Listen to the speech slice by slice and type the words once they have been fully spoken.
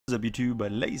What's up YouTube,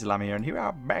 LazeeLlama here, and here we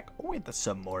are back with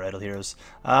some more Idle Heroes.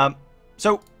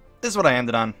 So this is what I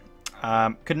ended on.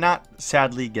 Could not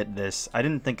sadly get this. I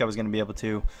didn't think I was going to be able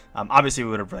to. Obviously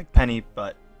we would have liked Penny,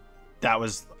 but that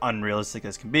was unrealistic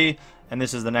as can be. And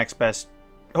this is the next best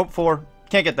hope for.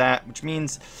 Can't get that, which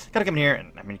means gotta come in here,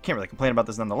 and I mean you can't really complain about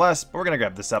this nonetheless, but we're gonna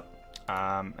grab this up.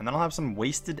 And then I'll have some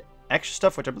wasted extra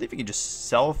stuff, which I believe you can just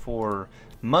sell for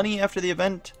money after the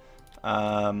event.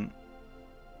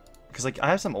 Because like I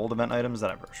have some old event items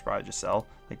that I should probably just sell,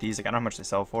 like these. Like I don't know how much they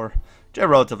sell for, which is a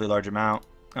relatively large amount.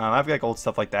 I've got like old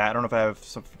stuff like that. I don't know if I have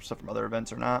some stuff from other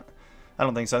events or not. I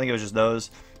don't think so. I think it was just those.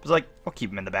 It was like I'll keep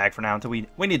them in the bag for now until we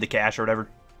need the cash or whatever.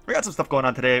 We got some stuff going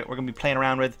on today. We're gonna be playing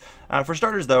around with. For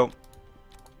starters, though,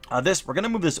 we're gonna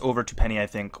move this over to Penny, I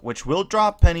think, which will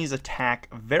drop Penny's attack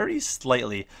very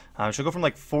slightly. She'll go from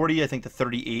like 40, I think, to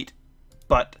 38,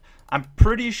 but I'm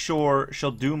pretty sure she'll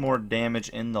do more damage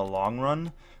in the long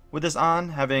run with this on.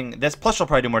 Having this, plus she'll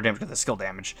probably do more damage with the skill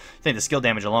damage. I think the skill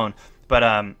damage alone,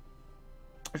 but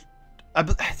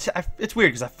it's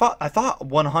weird because I thought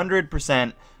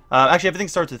 100%. Actually, everything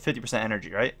starts with 50%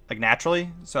 energy, right? Like naturally.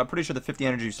 So I'm pretty sure the 50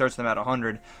 energy starts them at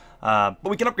 100. But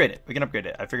we can upgrade it. We can upgrade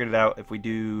it. I figured it out. If we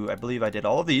do, I believe I did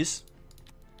all of these.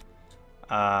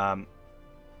 All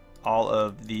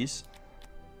of these.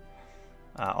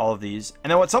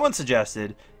 And then what someone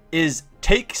suggested is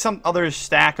take some other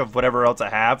stack of whatever else I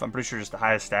have. I'm pretty sure just the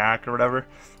highest stack or whatever.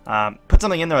 Put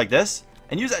something in there like this.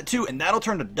 And use that too, and that'll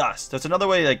turn to dust. So it's another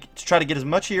way, like, to try to get as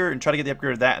much here and try to get the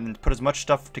upgrade of that, and then put as much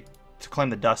stuff to climb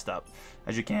the dust up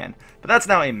as you can. But that's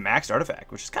now a maxed artifact,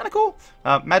 which is kind of cool.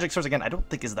 Magic Source, again, I don't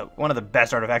think is one of the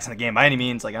best artifacts in the game by any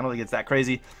means. Like, I don't think it's that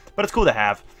crazy, but it's cool to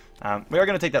have. We are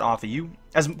going to take that off of you.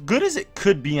 As good as it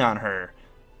could be on her,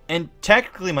 and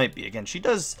technically might be. Again, she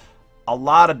does a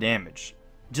lot of damage.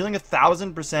 Dealing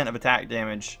 1,000% of attack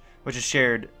damage, which is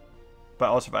shared by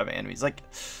all surviving enemies. Like,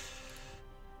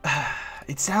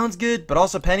 it sounds good, but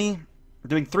also Penny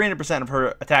doing 300% of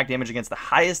her attack damage against the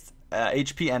highest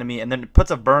HP enemy, and then it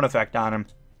puts a burn effect on him,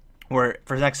 where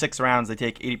for the next 6 rounds they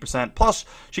take 80%. Plus,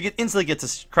 she instantly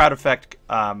gets a crowd effect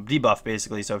debuff,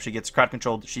 basically. So if she gets crowd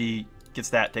controlled, she gets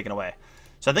that taken away.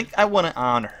 So I think I want it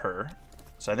on her.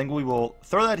 So I think we will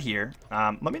throw that here.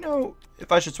 Let me know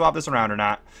if I should swap this around or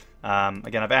not.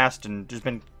 Again, I've asked and just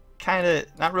been kind of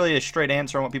not really a straight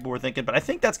answer on what people were thinking, but I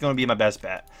think that's going to be my best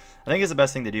bet. I think it's the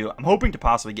best thing to do. I'm hoping to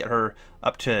possibly get her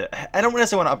up to, I don't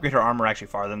necessarily want to upgrade her armor actually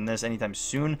farther than this anytime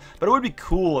soon, but it would be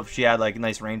cool if she had like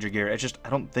nice ranger gear. It's just I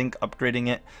don't think upgrading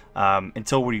it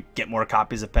until we get more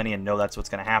copies of Penny and know that's what's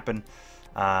going to happen.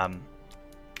 I'm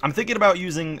thinking about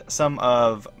using some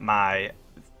of my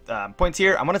points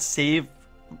here. I'm going to save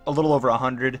a little over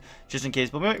 100 just in case,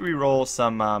 but we might re-roll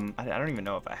some I don't even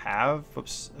know if I have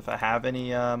if I have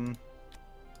any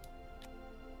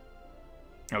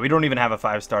no, we don't even have a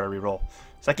 5-star to re-roll,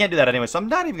 so I can't do that anyway, so I'm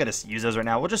not even gonna use those right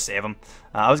now. We'll just save them.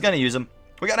 I was gonna use them.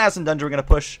 We got an Ascent Dungeon we're gonna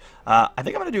push. I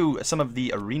think I'm gonna do some of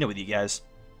the arena with you guys.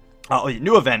 Oh,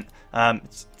 new event.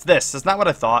 It's this. It's not what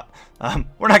I thought.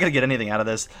 We're not gonna get anything out of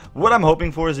this. What I'm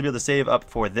hoping for is to be able to save up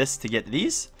for this to get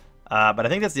these. But I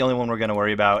think that's the only one we're going to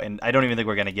worry about, and I don't even think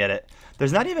we're going to get it.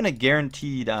 There's not even a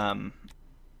guaranteed...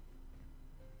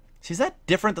 See, is that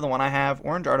different than the one I have?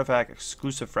 Orange Artifact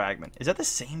Exclusive Fragment. Is that the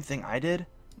same thing I did?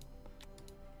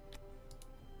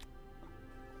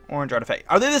 Orange Artifact.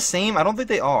 Are they the same? I don't think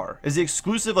they are. Is the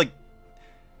exclusive, like,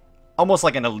 almost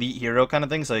like an elite hero kind of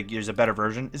thing, so like, there's a better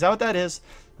version? Is that what that is?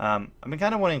 I've been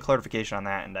kind of wanting clarification on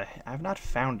that, and I have not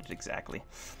found it exactly.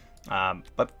 But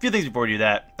a few things before we do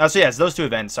that. So yes, those two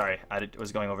events. Sorry, I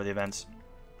was going over the events.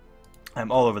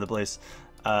 I'm all over the place.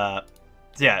 So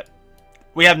yeah,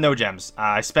 we have no gems.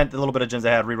 I spent a little bit of gems I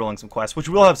had re-rolling some quests, which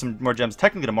we will have some more gems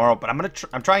technically tomorrow. But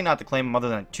I'm trying not to claim them other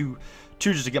than two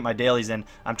just to get my dailies in.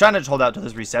 I'm trying to just hold out till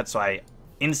this reset, so I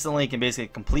instantly can basically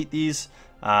complete these.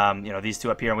 You know, these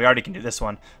two up here, and we already can do this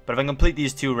one. But if I complete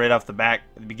these two right off the back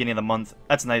at the beginning of the month,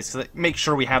 that's nice, because make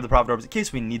sure we have the Prophet Orbs in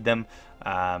case we need them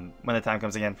when the time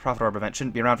comes again. Prophet Orb event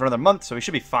shouldn't be around for another month, so we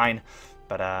should be fine.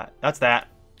 But that's that.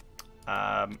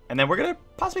 And then we're going to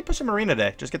possibly push some arena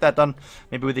today. Just get that done,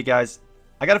 maybe with you guys.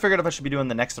 I got to figure out if I should be doing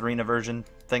the next arena version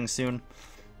thing soon,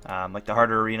 like the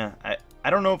harder arena. I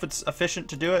don't know if it's efficient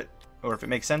to do it, or if it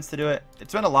makes sense to do it.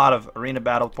 It's been a lot of arena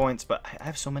battle points, but I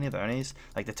have so many of the enemies,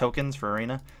 like the tokens for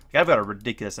arena. Like I've got a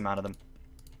ridiculous amount of them.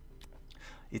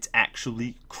 It's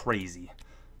actually crazy.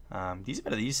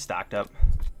 These stocked up.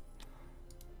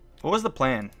 What was the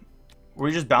plan? Were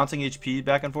we just bouncing HP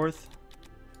back and forth?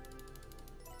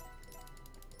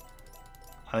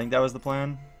 I think that was the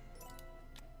plan.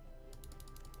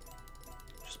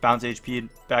 Just bounce HP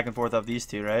back and forth off these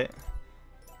two, right?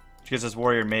 gives us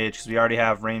warrior mage because we already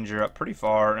have ranger up pretty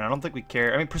far, and I don't think we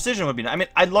care. I mean, precision would be nice. I mean,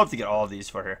 I'd love to get all of these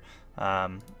for her,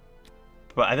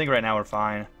 but I think right now we're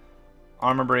fine.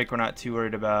 Armor break we're not too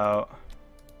worried about.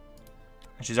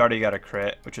 She's already got a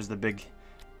crit, which is the big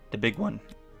one.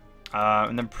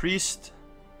 And then priest,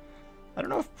 I don't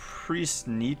know if priests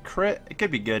need crit. It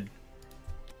could be good,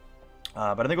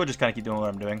 but I think we'll just kind of keep doing what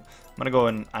I'm doing. I'm gonna go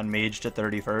in on mage to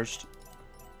 30 first.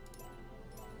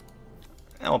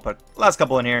 And we'll put last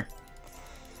couple in here.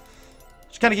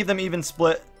 Just kind of keep them even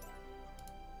split.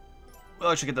 Well,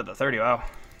 I should get that to 30. Wow.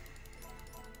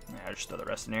 Yeah, I'll just throw the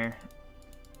rest in here.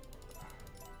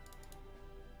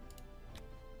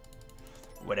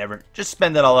 Whatever. Just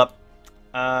spend it all up.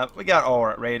 We got all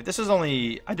right raid. This was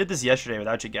only... I did this yesterday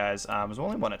without you guys. It was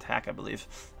only one attack, I believe.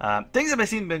 Things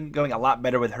have been going a lot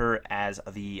better with her as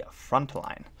the front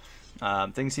line.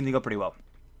 Things seem to go pretty well.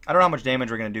 I don't know how much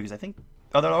damage we're going to do because I think...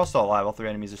 Oh, they're all still alive. All 3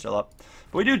 enemies are still up.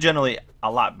 But we do generally a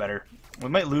lot better. We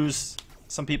might lose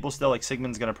some people still. Like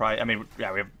Sigmund's going to probably... I mean,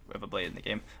 yeah, we have a blade in the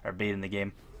game. Or bait in the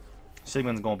game.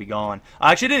 Sigmund's going to be gone.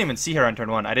 I actually didn't even see her on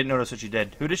turn 1. I didn't notice what she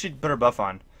did. Who did she put her buff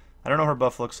on? I don't know what her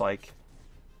buff looks like.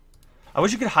 I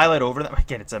wish you could highlight over them.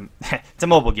 Again, it's a it's a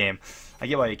mobile game. I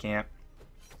get why you can't.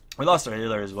 We lost our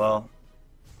healer as well.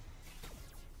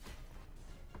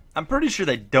 I'm pretty sure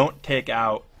they don't take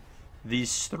out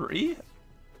these 3.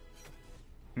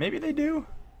 Maybe they do.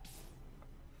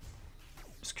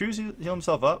 Does Cruz heal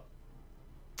himself up?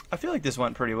 I feel like this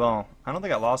went pretty well. I don't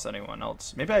think I lost anyone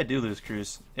else. Maybe I do lose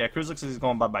Cruz. Yeah, Cruz looks like he's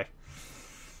going bye-bye.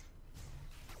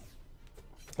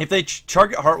 If they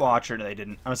target Heartwatcher, they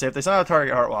didn't. I'm gonna say if they somehow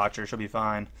target Heartwatcher, she'll be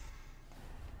fine.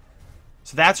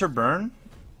 So that's her burn.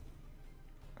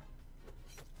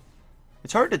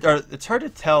 It's hard to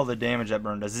tell the damage that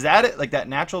burn does. Is that it? Like that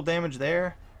natural damage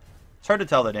there? It's hard to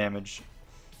tell the damage.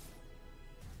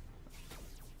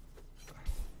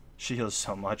 She heals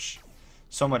so much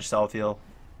self heal.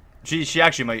 She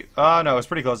actually might. Oh no, it's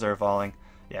pretty close to her falling.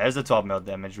 Yeah, there's the 12 mil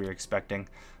damage we were expecting.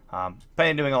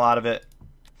 Penny doing a lot of it.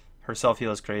 Her self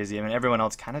heal is crazy. I mean, everyone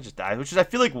else kind of just dies, which is I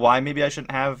feel like why maybe I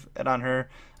shouldn't have it on her.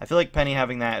 I feel like Penny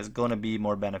having that is going to be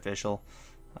more beneficial.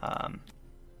 And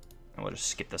we'll just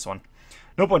skip this one.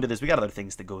 No point to this. We got other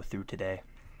things to go through today.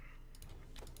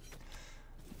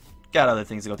 Got other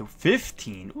things to go through.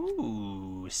 15.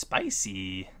 Ooh,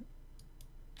 spicy.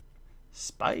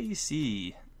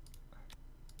 Spicy.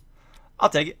 I'll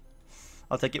take it.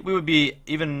 I'll take it. We would be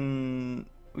even...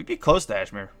 We'd be close to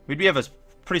Ashmere. We'd have a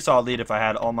pretty solid lead if I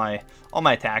had all my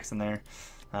attacks in there.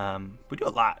 We do a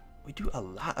lot. We do a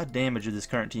lot of damage with this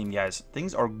current team, guys.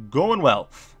 Things are going well.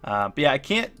 But yeah, I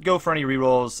can't go for any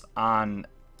rerolls on...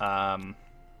 I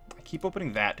keep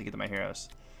opening that to get to my heroes.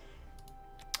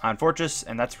 On Fortress,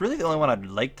 and that's really the only one I'd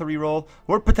like to reroll.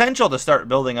 Or potential to start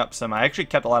building up some. I actually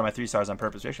kept a lot of my 3 stars on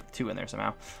purpose. We actually have 2 in there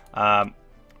somehow.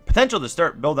 Potential to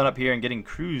start building up here and getting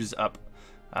Cruz up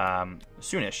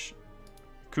soonish.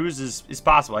 Cruz is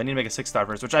possible. I need to make a 6-star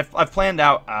first, which I've planned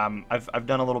out. I've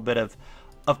done a little bit of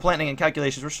planning and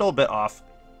calculations. We're still a bit off,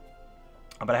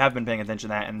 but I have been paying attention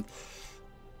to that, and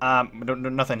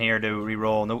nothing here to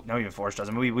reroll. No even 4 stars.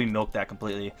 I mean, we milked that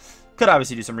completely. Could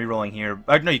obviously do some rerolling here.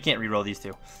 No, you can't reroll these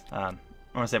 2. I want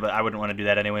to say, but I wouldn't want to do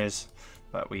that anyways.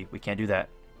 But we can't do that.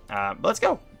 But let's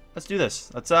go. Let's do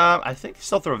this. Let's I think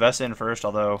still throw Vesta in first,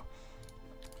 although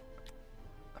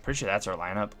I'm pretty sure that's our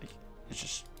lineup. It's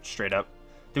just straight up.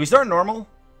 Do we start normal?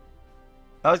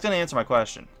 I was gonna answer my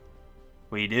question.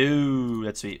 We do.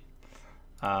 That's sweet.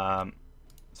 So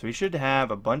we should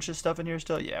have a bunch of stuff in here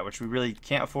still. Yeah, which we really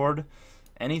can't afford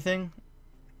anything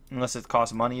unless it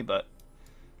costs money, but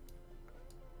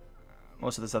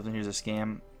most of the stuff in here is a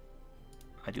scam.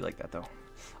 I do like that though.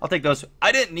 I'll take those.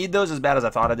 I didn't need those as bad as I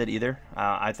thought I did either.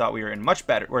 I thought we were in much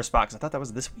worse spot because I thought that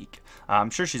was this week. I'm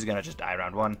sure she's gonna just die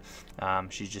round 1.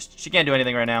 She can't do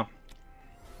anything right now.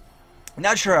 I'm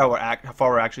not sure how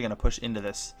far we're actually gonna push into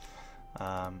this,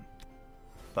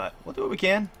 but we'll do what we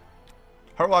can.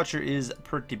 Heartwatcher is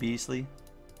pretty beastly.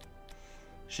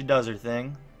 She does her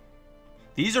thing.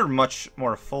 These are much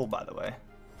more full, by the way.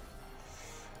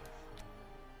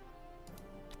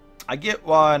 I get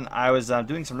when I was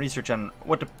doing some research on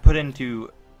what to put into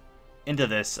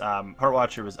this.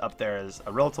 Heartwatcher was up there as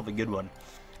a relatively good one.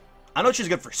 I know she's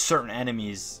good for certain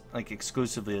enemies, like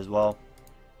exclusively as well.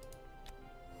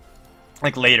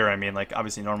 Like later, I mean, like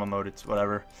obviously normal mode, it's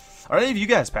whatever. Are any of you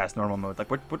guys past normal mode? Like,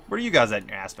 what are you guys at in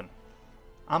your Aspen?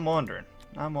 I'm wondering.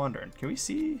 Can we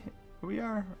see who we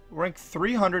are? We're ranked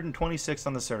 326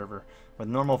 on the server with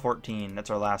normal 14. That's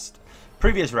our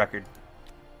previous record.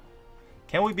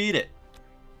 Can we beat it?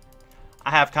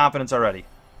 I have confidence already.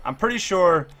 I'm pretty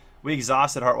sure we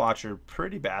exhausted Heartwatcher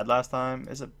pretty bad last time.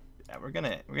 Yeah, we're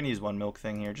gonna use one milk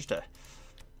thing here just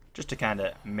to kind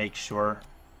of make sure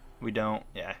we don't.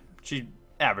 Yeah, she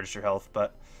averaged her health,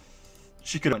 but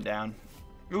she could have went down.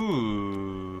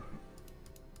 Ooh,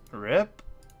 rip.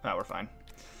 Oh, we're fine.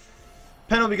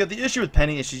 Penny, we got the issue with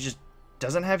Penny is she just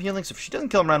doesn't have healing, so if she doesn't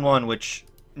kill him round 1, which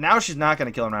now she's not going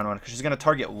to kill him round 1 because she's going to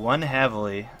target 1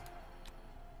 heavily,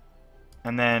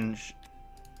 and then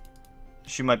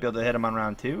she might be able to hit him on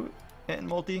round 2, hitting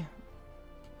multi.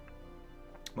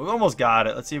 We almost got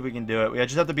it. Let's see if we can do it. We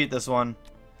just have to beat this one.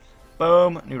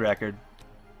 Boom, new record.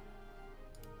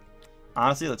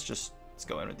 Honestly, let's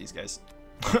go in with these guys.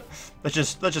 let's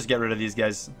just get rid of these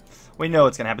guys. We know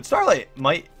what's gonna happen. Starlight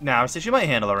might now say she might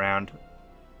handle a round.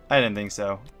 I didn't think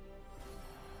so.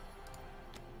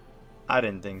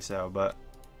 But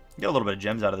get a little bit of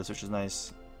gems out of this, which is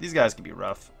nice. These guys can be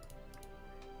rough.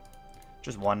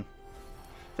 Just one.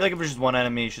 I feel like if there's just one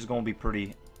enemy, she's gonna be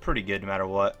pretty good no matter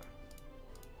what.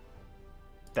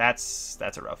 That's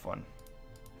a rough one.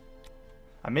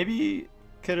 I maybe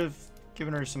could have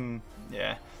given her some.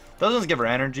 Yeah, those ones give her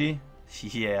energy.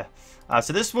 Yeah.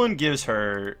 So this one gives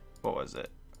her, what was it?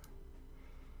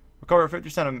 Recover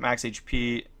 50% of max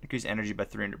HP, increase energy by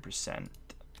 300%,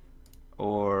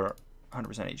 or 100%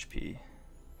 HP. I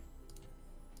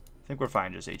think we're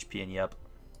fine just HP and yep.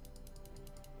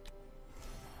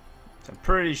 So I'm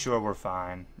pretty sure we're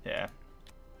fine. Yeah.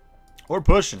 We're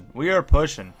pushing. We are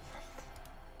pushing.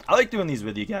 I like doing these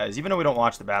with you guys, even though we don't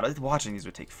watch the battle. Watching these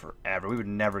would take forever. We would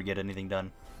never get anything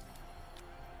done.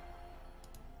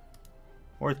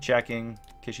 Worth checking in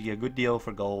case you get a good deal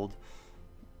for gold.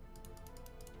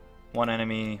 One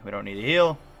enemy, we don't need to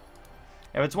heal.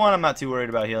 If it's one, I'm not too worried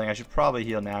about healing. I should probably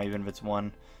heal now, even if it's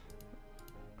one.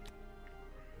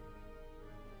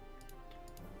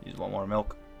 Use one more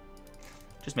milk.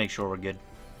 Just make sure we're good.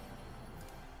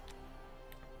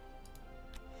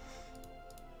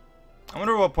 I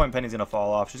wonder what point Penny's gonna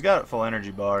fall off. She's got a full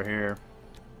energy bar here.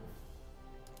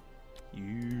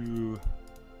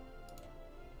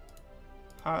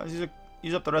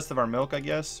 Use up the rest of our milk, I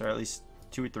guess, or at least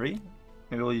 2 or 3.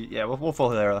 Maybe we'll full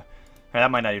heal there.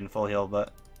 That might not even full heal,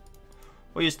 but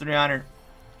we'll use 3 on her.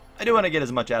 I do want to get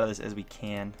as much out of this as we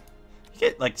can. You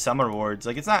get like some rewards.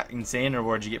 Like it's not insane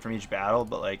rewards you get from each battle,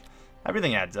 but like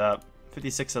everything adds up.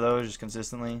 56 of those just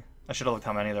consistently. I should have looked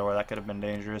how many there were. That could have been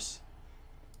dangerous.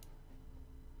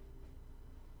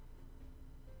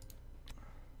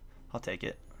 I'll take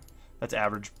it. That's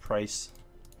average price.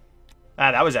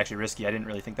 Ah, that was actually risky. I didn't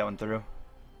really think that one through.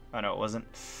 Oh no, it wasn't.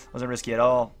 It wasn't risky at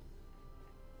all.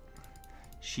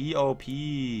 She OP.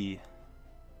 I'm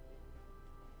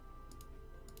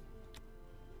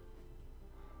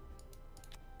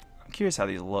curious how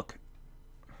these look.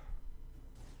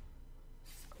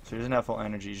 So he doesn't have full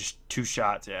energy, just 2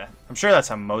 shots, yeah. I'm sure that's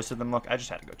how most of them look. I just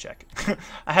had to go check.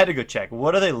 I had to go check.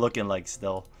 What are they looking like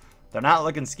still? They're not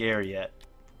looking scary yet.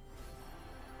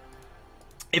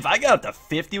 If I got up to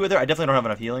 50 with her, I definitely don't have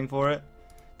enough healing for it.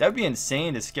 That would be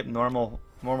insane to skip normal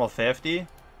 50.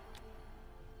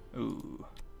 Ooh.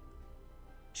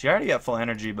 She already got full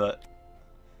energy, but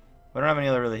we don't have any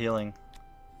other really healing.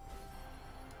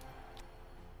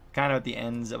 Kind of at the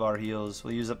ends of our heals.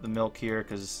 We'll use up the milk here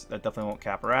because that definitely won't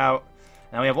cap her out.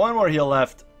 Now we have 1 more heal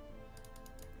left.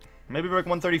 Maybe break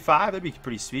 135. That'd be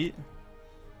pretty sweet.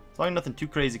 As long as nothing too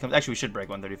crazy comes. Actually, we should break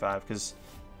 135 because.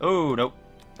 Oh, nope.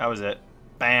 That was it.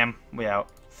 Bam. We out.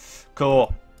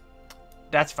 Cool.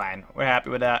 That's fine. We're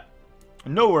happy with that.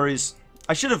 No worries.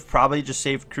 I should have probably just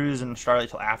saved Cruz and Starlight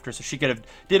till after, so she could have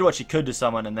did what she could to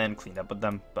someone and then cleaned up with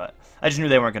them. But I just knew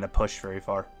they weren't going to push very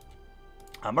far.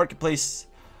 Marketplace.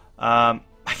 I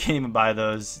can't even buy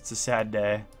those. It's a sad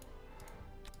day.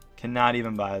 Cannot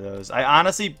even buy those. I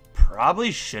honestly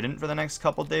probably shouldn't for the next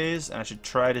couple days, and I should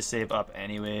try to save up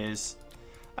anyways.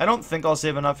 I don't think I'll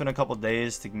save enough in a couple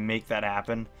days to make that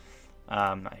happen.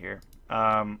 Not here.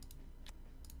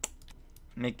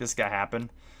 Make this guy happen.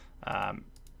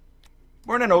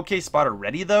 We're in an okay spot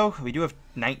already, though. We do have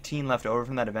 19 left over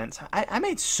from that event. I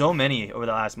made so many over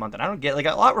the last month, and I don't get, like,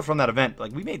 a lot were from that event.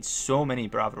 Like, we made so many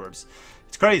profit orbs.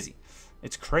 It's crazy.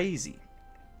 It's crazy.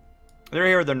 They're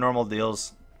here with their normal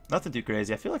deals. Nothing too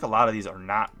crazy. I feel like a lot of these are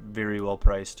not very well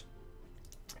priced.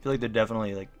 I feel like they're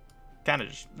definitely, like, kind of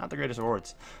just not the greatest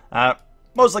rewards.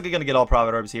 Most likely going to get all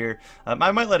profit orbs here.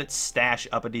 I might let it stash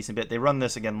up a decent bit. They run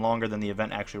this, again, longer than the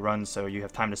event actually runs, so you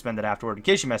have time to spend it afterward in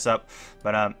case you mess up.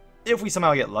 But, if we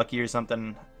somehow get lucky or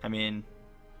something, I mean,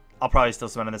 I'll probably still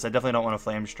spend on this. I definitely don't want a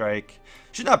Flame Strike.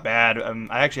 She's not bad.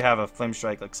 I actually have a Flame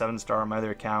Strike, like 7-star on my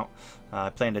other account. I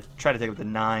plan to try to take it up to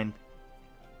 9.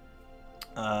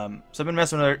 So I've been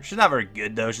messing with her. She's not very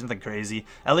good, though. She's nothing crazy.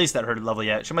 At least at her level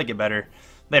yet. She might get better.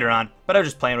 later on. But I was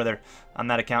just playing with her on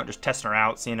that account, just testing her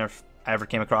out, seeing if I ever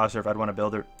came across her, if I'd want to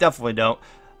build her. Definitely don't.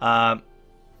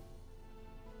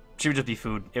 She would just be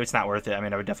food. It's not worth it. I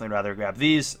mean, I would definitely rather grab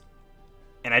these.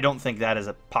 And I don't think that is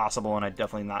possible, and I'm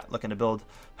definitely not looking to build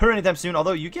her anytime soon.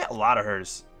 Although you get a lot of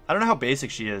hers. I don't know how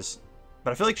basic she is, but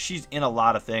I feel like she's in a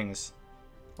lot of things,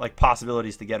 like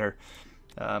possibilities to get her.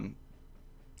 And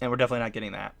we're definitely not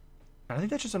getting that. And I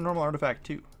think that's just a normal artifact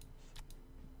too.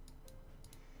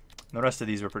 The rest of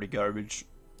these were pretty garbage.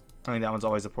 I think that one's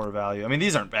always a poor value. I mean,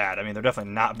 these aren't bad. I mean, they're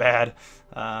definitely not bad.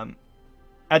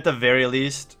 At the very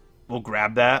least, we'll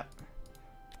grab that.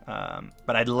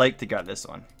 But I'd like to grab this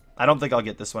one. I don't think I'll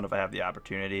get this one if I have the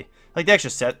opportunity. Like, the extra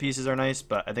set pieces are nice,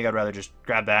 but I think I'd rather just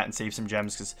grab that and save some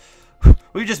gems, because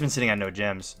we've just been sitting on no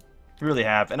gems. We really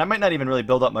have. And I might not even really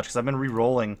build up much, because I've been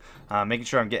re-rolling, making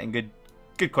sure I'm getting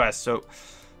good quests. So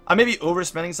I may be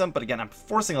overspending some, but again, I'm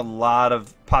forcing a lot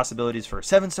of possibilities for a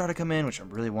 7-star to come in, which I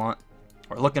really want.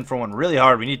 We're looking for one really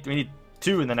hard. We need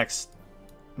 2 in the next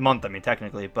month, I mean,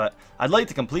 technically. But I'd like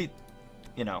to complete,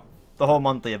 you know, the whole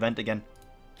monthly event again.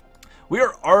 We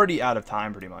are already out of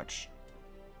time, pretty much.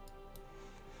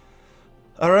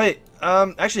 Alright,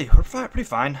 actually, we're pretty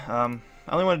fine. I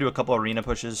only want to do a couple arena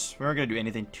pushes. We aren't going to do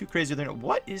anything too crazy with it.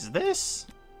 What is this?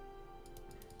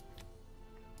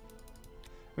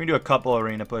 We're going to do a couple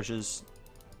arena pushes.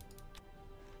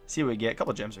 See what we get. A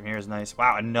couple gems from here is nice.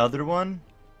 Wow, another one?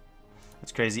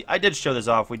 That's crazy. I did show this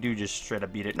off. We do just straight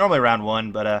up beat it. Normally round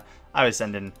 1, but I was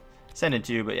sending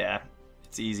 2, but yeah,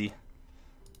 it's easy.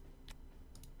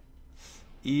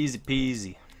 Easy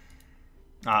peasy.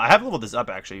 I have leveled this up,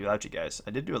 actually, without you guys.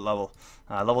 I did do a level.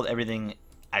 I leveled everything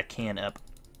I can up.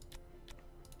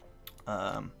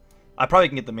 I probably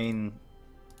can get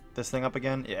this thing up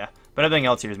again. Yeah. But everything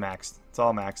else here is maxed. It's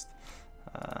all maxed.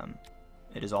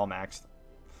 It is all maxed.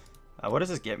 What does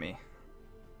this get me?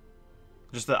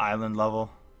 Just the island level.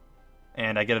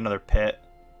 And I get another pit.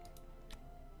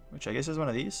 Which I guess is one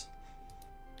of these.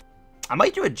 I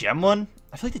might do a gem one.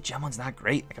 I feel like the gem one's not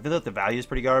great. Like, I feel like the value is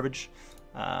pretty garbage.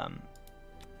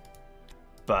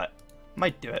 But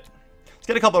might do it. Let's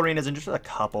get a couple arenas in just a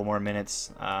couple more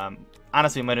minutes.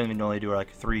 Honestly, we might even only do like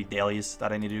 3 dailies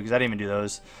that I need to do, because I didn't even do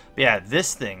those. But yeah,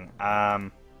 this thing. I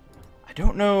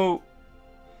don't know.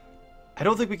 I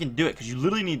don't think we can do it, because you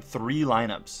literally need 3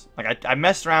 lineups. Like, I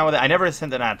messed around with it. I never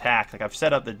sent an attack. Like, I've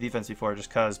set up the defense before just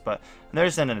because, but I never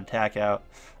sent an attack out.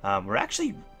 We're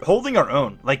actually holding our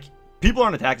own. Like, people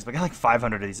aren't attacking us, but I got like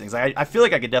 500 of these things. Like, I feel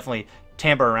like I could definitely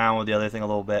tamper around with the other thing a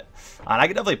little bit. And I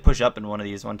could definitely push up in one of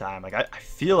these one time. Like, I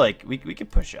feel like we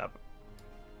could push up.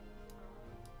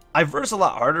 I verse a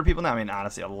lot harder people now. I mean,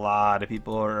 honestly, a lot of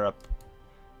people are up.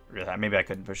 Really, maybe I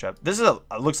couldn't push up. This is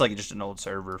it looks like just an old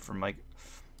server from, like,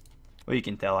 well, you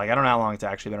can tell. Like, I don't know how long it's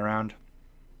actually been around.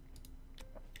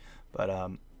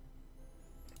 But,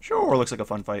 sure, looks like a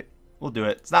fun fight. We'll do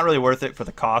it. It's not really worth it for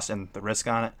the cost and the risk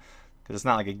on it, because it's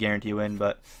not like a guarantee win,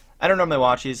 but I don't normally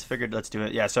watch these. Figured let's do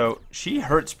it. Yeah, so she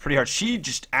hurts pretty hard. She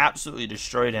just absolutely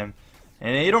destroyed him,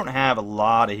 and they don't have a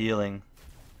lot of healing.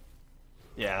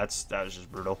 Yeah, that was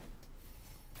just brutal.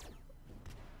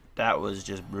 That was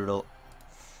just brutal.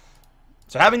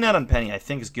 So having that on Penny, I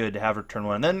think, is good to have her turn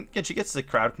 1. And then again, she gets the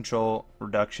crowd control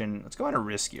reduction. Let's go on a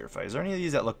riskier fight. Is there any of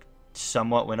these that look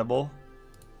somewhat winnable?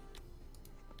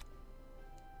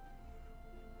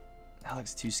 That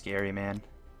looks too scary, man.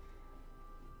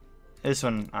 This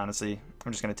one, honestly,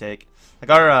 I'm just going to take. Like,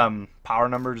 our power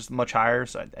number is much higher,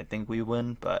 so I think we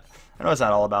win. But I know it's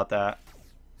not all about that.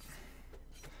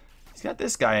 He's got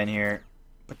this guy in here,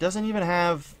 but doesn't even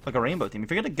have, like, a rainbow team. If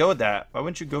you're going to go with that, why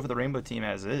wouldn't you go for the rainbow team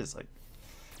as is? Like,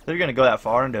 if you're going to go that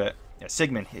far into it. Yeah,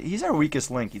 Sigmund, he's our weakest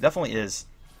link. He definitely is.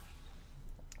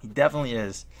 He definitely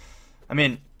is. I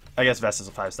mean, I guess Vest is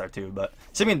a 5-star too, but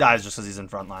Sigmund dies just because he's in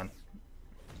front line.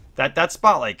 That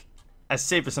spot, like, as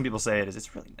safe as some people say it is,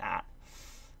 it's really not.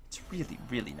 It's really,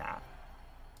 really not.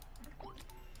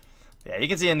 Yeah, you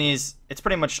can see in these, it's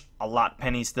pretty much a lot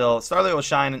Penny still. Starlight will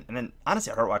shine, and then,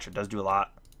 honestly, our Heartwatcher does do a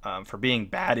lot for being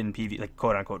bad in PvP, like,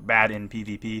 quote-unquote, bad in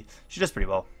PvP. She does pretty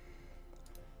well.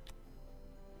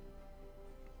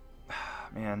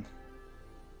 Man.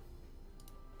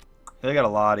 They got a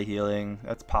lot of healing.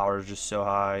 That's power is just so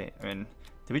high. I mean,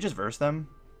 did we just verse them?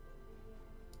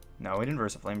 No, we didn't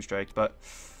verse a Flame Strike, but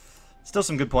still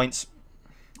some good points.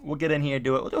 We'll get in here and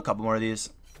do it. We'll do a couple more of these.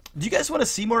 Do you guys want to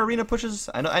see more arena pushes?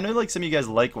 I know like some of you guys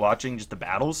like watching just the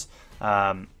battles.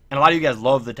 And a lot of you guys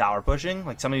love the tower pushing.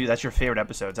 Like, some of you, that's your favorite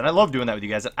episodes. And I love doing that with you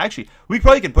guys. And actually, we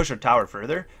probably can push our tower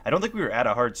further. I don't think we were at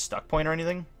a hard stuck point or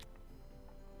anything.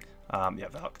 Yeah,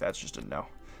 Valk, that's just a no.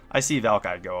 I see Valk,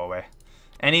 I'd go away.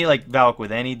 Any, like, Valk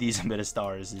with any decent bit of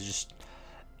stars is just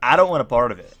I don't want a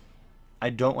part of it. I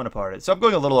don't want to part it. So I'm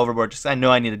going a little overboard just 'cause I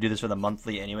know I need to do this for the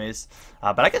monthly anyways.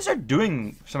 But I can start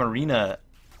doing some arena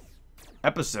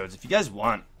episodes if you guys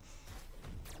want.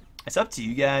 It's up to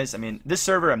you guys. I mean, this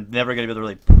server I'm never going to be able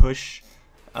to really push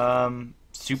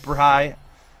super high.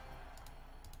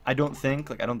 I don't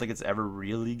think. Like, I don't think it's ever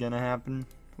really going to happen.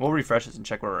 We'll refresh this and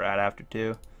check where we're at after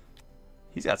too.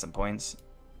 He's got some points.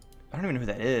 I don't even know who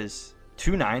that is.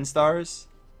 2 9-stars.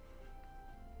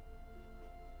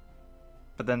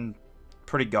 But then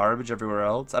pretty garbage everywhere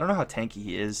else. I don't know how tanky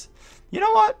he is. You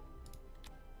know what?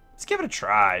 Let's give it a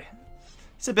try.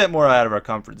 It's a bit more out of our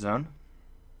comfort zone.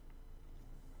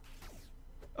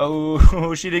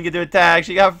 Oh, she didn't get to attack.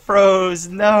 She got froze.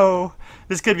 No.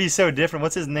 This could be so different.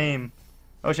 What's his name?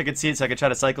 I wish I could see it so I could try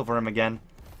to cycle for him again.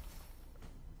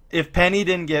 If Penny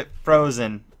didn't get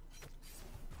frozen.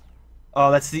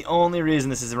 Oh, that's the only reason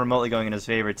this is remotely going in his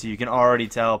favor, too. You can already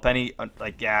tell. Penny,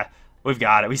 like, yeah, we've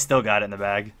got it. We still got it in the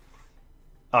bag.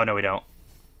 Oh, no, we don't.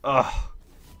 Oh,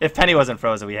 if Penny wasn't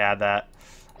frozen, we had that.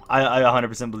 I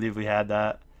 100% believe we had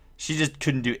that. She just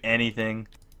couldn't do anything.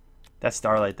 That's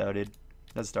Starlight, though, dude.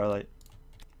 That's Starlight.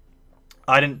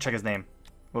 Oh, I didn't check his name.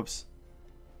 Whoops.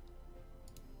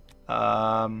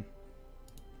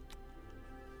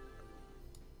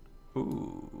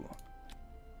 Ooh.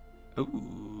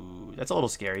 Ooh. That's a little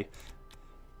scary.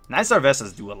 9-star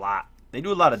Vestas do a lot. They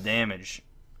do a lot of damage.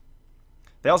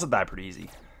 They also die pretty easy.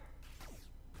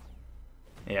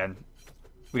 Yeah,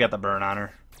 we got the burn on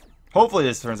her. Hopefully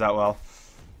this turns out well.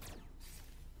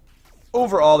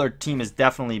 Overall, their team is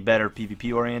definitely better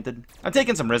PvP oriented. I'm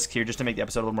taking some risks here just to make the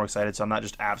episode a little more excited, so I'm not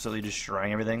just absolutely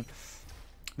destroying everything.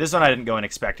 This one I didn't go in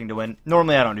expecting to win.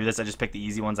 Normally I don't do this. I just pick the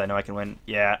easy ones I know I can win.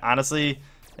 Yeah, honestly,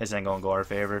 this ain't going to go our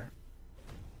favor.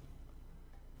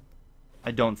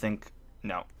 I don't think...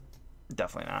 No,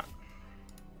 definitely not.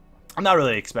 I'm not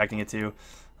really expecting it to.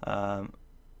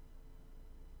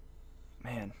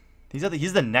 Man,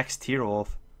 he's the next tier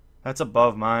wolf. That's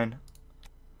above mine.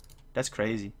 That's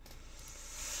crazy.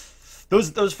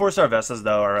 Those 4-star Vestas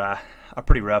though are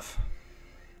pretty rough.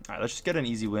 All right, let's just get an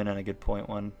easy win and a good point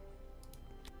one.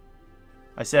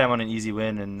 I say I want an easy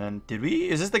win, and then did we?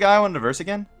 Is this the guy I wanted to verse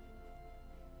again?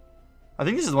 I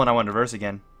think this is the one I wanted to verse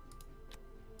again.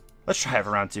 Let's try it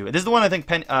for round 2. This is the one I think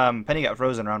Penny got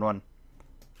frozen round 1.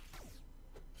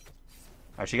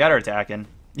 Alright, she got her attacking.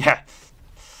 Yeah.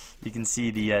 You can see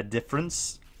the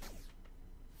difference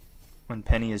when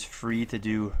Penny is free to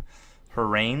do her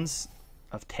reigns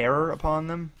of terror upon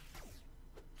them.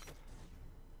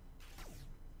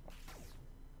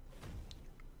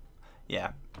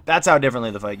 Yeah, that's how differently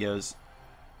the fight goes.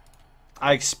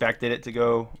 I expected it to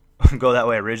go that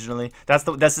way originally.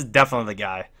 This is definitely the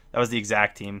guy. That was the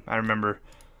exact team. I remember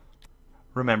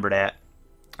that.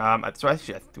 So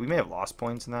actually, we may have lost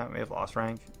points in that. We may have lost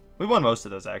rank. We won most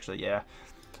of those actually. Yeah.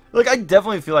 Like, I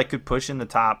definitely feel I could push in the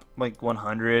top, like,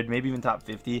 100, maybe even top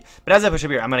 50. But as I push up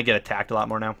here, I'm going to get attacked a lot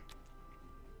more now.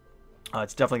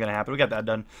 It's definitely going to happen. We got that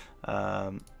done.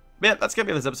 But yeah, that's going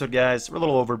to be this episode, guys. We're a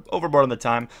little overboard on the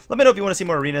time. Let me know if you want to see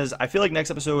more arenas. I feel like next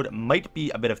episode might be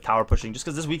a bit of tower pushing, just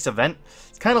because this week's event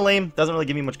is kind of lame. Doesn't really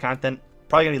give me much content.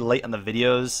 Probably going to be late on the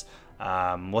videos.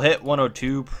 We'll hit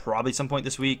 102 probably some point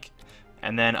this week.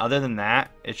 And then other than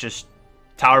that, it's just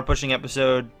tower pushing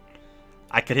episode.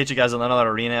 I could hit you guys on another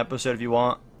arena episode if you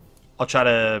want. I'll try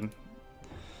to...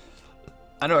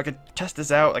 I know I could test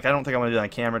this out. Like, I don't think I want to do it on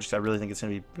camera just because I really think it's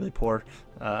going to be really poor.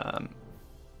 But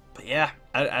yeah,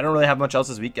 I don't really have much else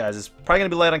this week, guys. It's probably going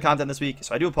to be light on content this week,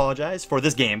 so I do apologize for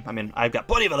this game. I mean, I've got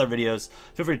plenty of other videos.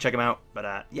 Feel free to check them out.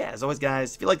 But yeah, as always,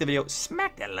 guys, if you like the video,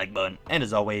 smack that like button. And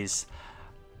as always,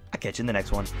 I'll catch you in the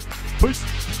next one.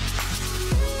 Peace!